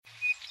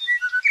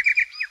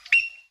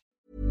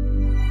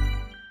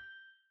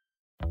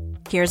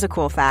Here's a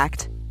cool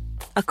fact.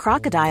 A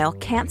crocodile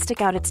can't stick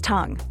out its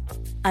tongue.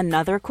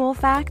 Another cool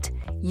fact,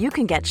 you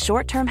can get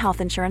short-term health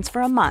insurance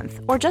for a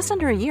month or just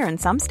under a year in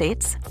some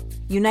states.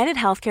 United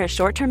Healthcare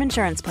short-term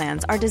insurance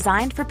plans are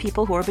designed for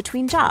people who are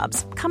between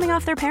jobs, coming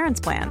off their parents'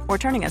 plan, or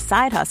turning a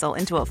side hustle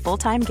into a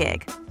full-time gig.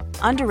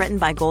 Underwritten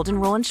by Golden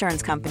Rule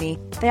Insurance Company,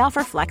 they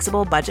offer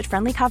flexible,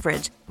 budget-friendly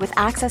coverage with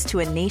access to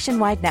a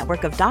nationwide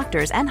network of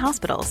doctors and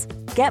hospitals.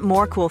 Get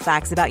more cool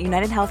facts about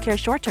United Healthcare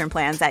short-term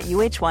plans at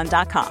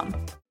uh1.com.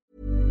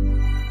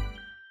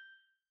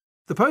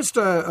 The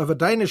poster of a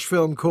Danish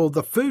film called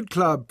The Food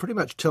Club pretty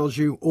much tells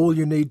you all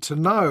you need to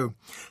know.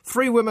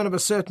 3 women of a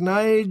certain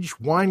age,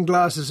 wine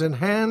glasses in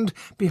hand,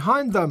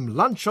 behind them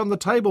lunch on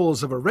the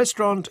tables of a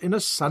restaurant in a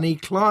sunny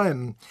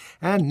clime,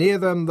 and near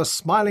them the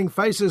smiling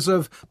faces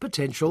of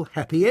potential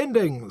happy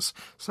endings.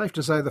 Safe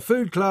to say The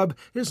Food Club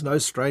is no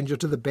stranger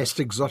to the best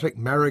exotic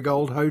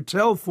marigold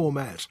hotel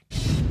format.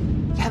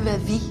 Jeg har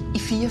været vi i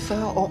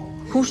 44 år.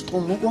 Hustru,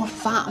 mor,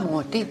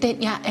 farmor, det er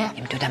den jeg er.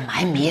 Jamen, du er da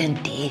meget mere end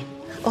det.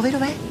 Og ved du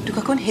hvad? Du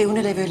kan kun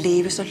hævne dig ved at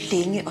leve så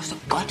længe og så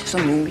godt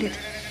som muligt.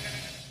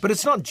 But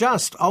it's not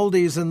just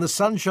oldies in the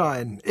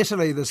sunshine,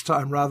 Italy this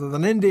time rather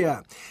than India.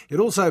 It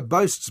also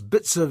boasts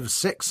bits of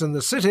Sex and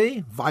the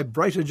City,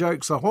 vibrator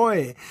jokes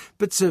ahoy,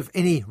 bits of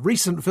any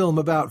recent film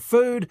about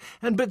food,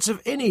 and bits of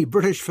any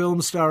British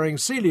film starring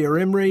Celia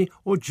Imrie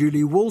or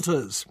Julie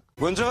Walters.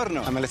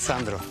 Buongiorno, I'm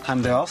Alessandro.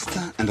 I'm the host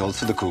and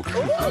also the cook.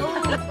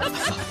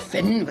 For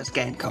fanden, hvor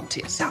skal han komme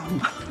til at savne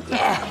mig.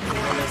 Ja.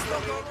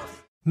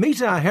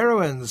 Meet our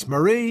heroines,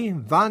 Marie,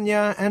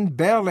 Vanya and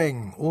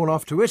Berling, all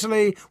off to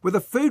Italy with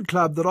a food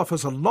club that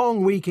offers a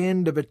long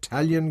weekend of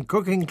Italian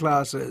cooking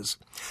classes.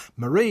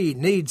 Marie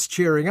needs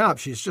cheering up.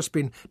 She's just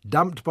been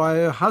dumped by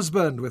her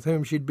husband, with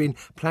whom she'd been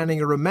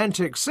planning a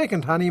romantic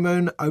second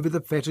honeymoon over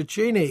the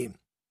fettuccine.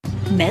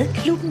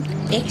 Madklubben.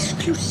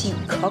 Eksklusiv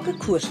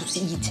kokkekursus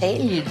i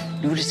Italien.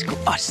 Nu er det sgu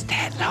os, der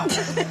handler om.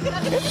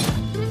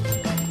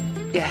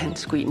 Ja, han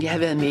skulle egentlig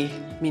have været med,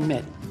 min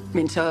mand.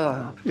 Men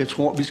så... Jeg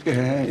tror, vi skal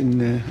have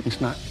en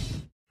snak.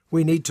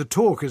 We need to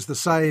talk is the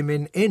same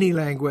in any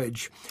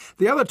language.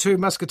 The other 2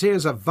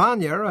 musketeers are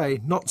Vanya, a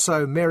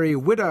not-so-merry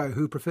widow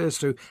who prefers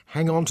to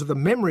hang on to the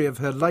memory of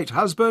her late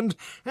husband,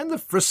 and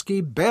the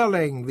frisky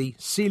Berling, the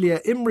Celia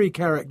Imrie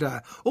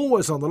character,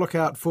 always on the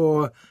lookout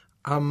for...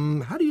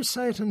 how do you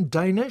say it in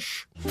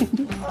Danish?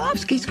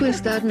 Måske skulle jeg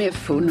starte med at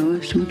få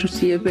noget, som du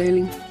siger,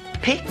 Berling.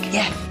 Pæk?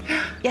 Ja,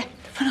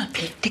 få noget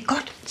pæk. Det er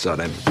godt.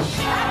 Sådan.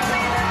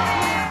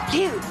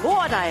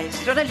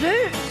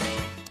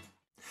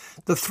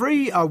 The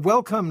 3 are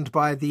welcomed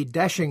by the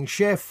dashing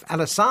chef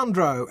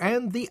Alessandro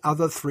and the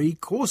other 3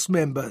 course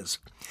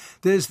members.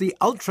 There's the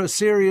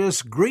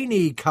ultra-serious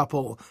Greenie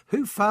couple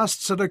who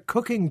fasts at a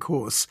cooking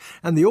course,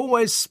 and the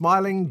always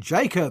smiling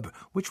Jacob.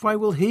 Which way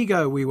will he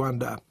go, we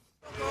wonder?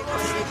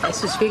 Jeg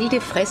synes virkelig, det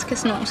er frisk af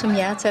sådan nogen som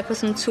jer at tage på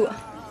sådan en tur.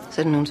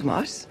 Så er det nogen som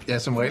os? Ja,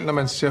 som regel, når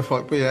man ser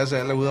folk på jeres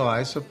alder ude at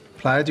rejse, så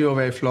plejer de jo at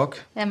være i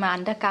flok. Ja, med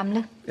andre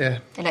gamle. Ja.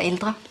 Eller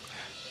ældre.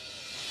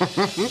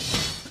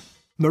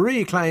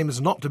 Marie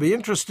claims not to be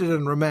interested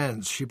in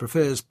romance. She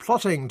prefers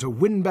plotting to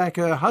win back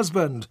her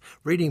husband,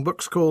 reading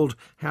books called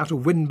How to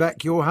Win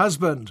Back Your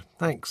Husband.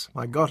 Thanks,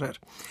 I got it.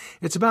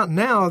 It's about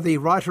now the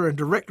writer and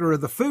director of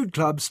the Food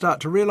Club start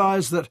to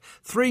realise that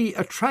 3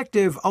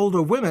 attractive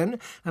older women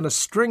and a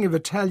string of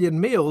Italian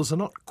meals are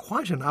not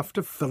quite enough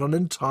to fill an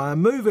entire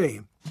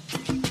movie.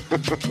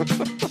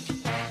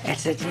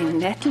 Altså, det er en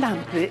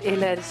natlampe,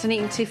 eller er det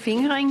sådan en til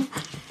fingring?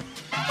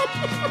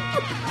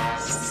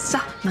 Så,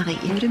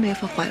 Marie, er det med at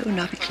få røven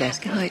op i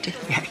klaskehøjde?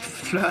 Jeg har ikke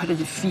flørtet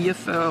i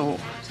 44 år.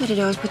 Så er det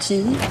da også på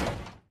tide.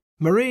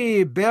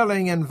 Marie,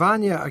 Berling and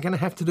Vanya are going to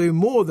have to do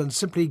more than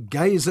simply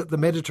gaze at the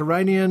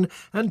Mediterranean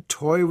and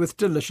toy with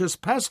delicious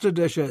pasta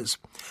dishes.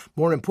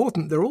 More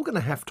important, they're all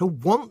going to have to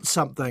want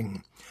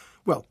something.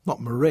 Well, not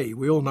Marie.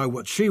 We all know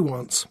what she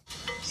wants.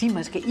 Sig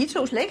mig, skal I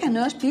 2 slet ikke have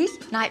noget at spise?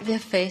 Nej, vi har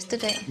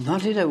fastedag. Nå,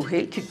 det er da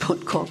uheldigt på en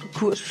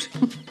kokkekursus.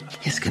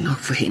 Jeg skal nok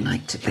få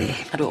Henrik tilbage.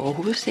 Er du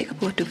overhovedet sikker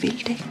på, at du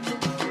vil det?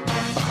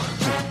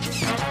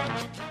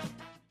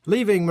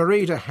 Leaving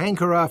Marie to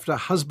hanker after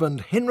husband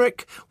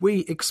Henrik,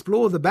 we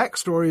explore the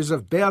backstories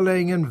of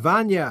Berling and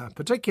Vanya,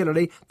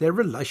 particularly their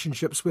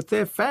relationships with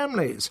their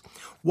families.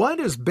 Why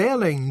does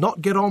Berling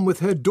not get on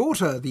with her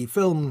daughter, the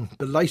film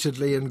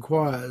belatedly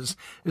inquires?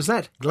 Is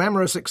that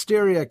glamorous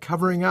exterior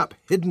covering up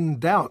hidden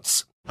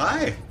doubts?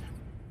 Hej.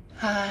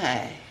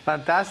 Hej.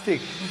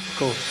 Fantastisk.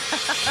 Cool.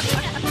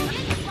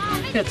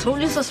 Det er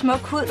utroligt så smuk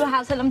hud, du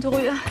har, selvom du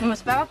ryger. Du må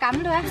spørge, hvor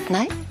gammel du er.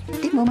 Nej,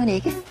 det må man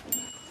ikke.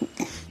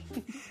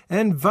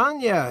 And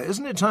Vanya,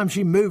 isn't it time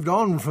she moved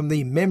on from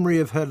the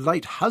memory of her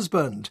late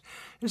husband?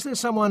 Is there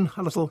someone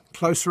a little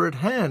closer at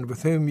hand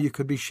with whom you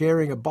could be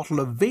sharing a bottle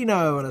of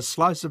vino and a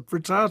slice of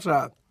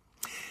frittata?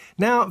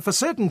 Now, for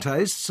certain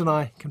tastes, and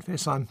I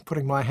confess I'm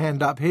putting my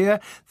hand up here,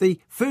 the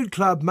Food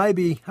Club may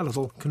be a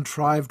little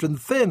contrived and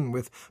thin,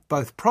 with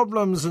both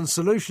problems and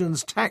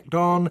solutions tacked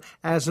on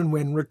as and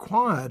when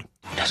required.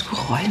 Der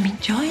skulle røge min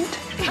joint.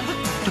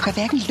 Du kan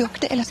hverken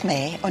lugte eller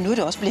smage, og nu er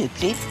det også blevet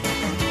blidt.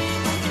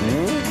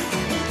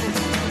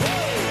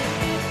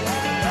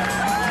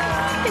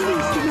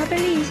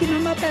 sige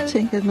mamma bad.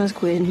 Tænk, at man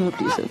skulle ende med at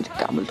blive sådan et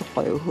gammelt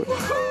røvhul.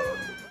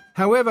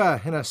 However,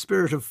 in a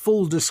spirit of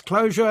full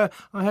disclosure,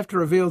 I have to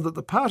reveal that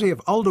the party of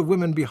older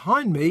women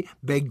behind me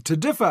begged to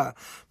differ.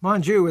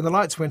 Mind you, when the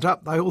lights went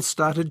up, they all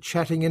started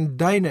chatting in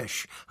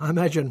Danish. I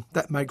imagine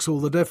that makes all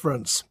the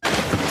difference.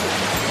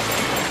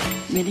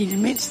 Men i det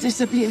mindste,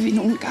 så bliver vi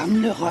nogle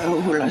gamle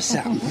røvhuller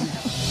sammen.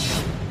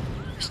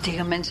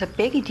 Stikker man så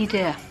begge de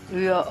der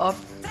ører op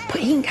på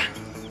én gang?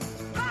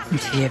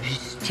 Ja,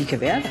 de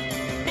kan være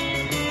der.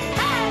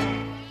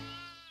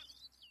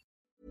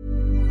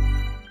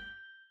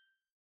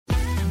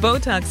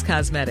 Botox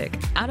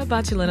Cosmetic, out of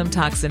botulinum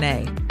toxin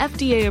A,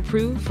 FDA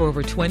approved for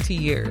over 20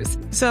 years.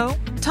 So,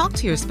 talk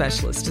to your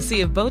specialist to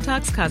see if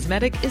Botox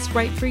Cosmetic is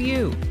right for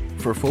you.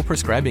 For full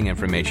prescribing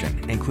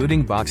information,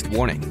 including boxed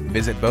warning,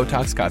 visit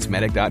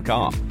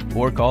BotoxCosmetic.com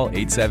or call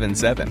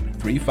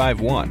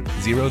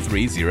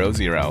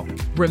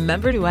 877-351-0300.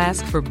 Remember to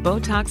ask for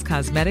Botox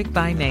Cosmetic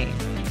by name.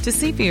 To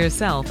see for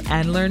yourself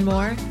and learn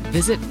more,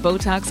 visit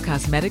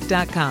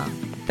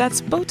BotoxCosmetic.com.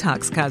 That's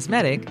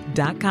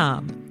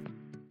BotoxCosmetic.com.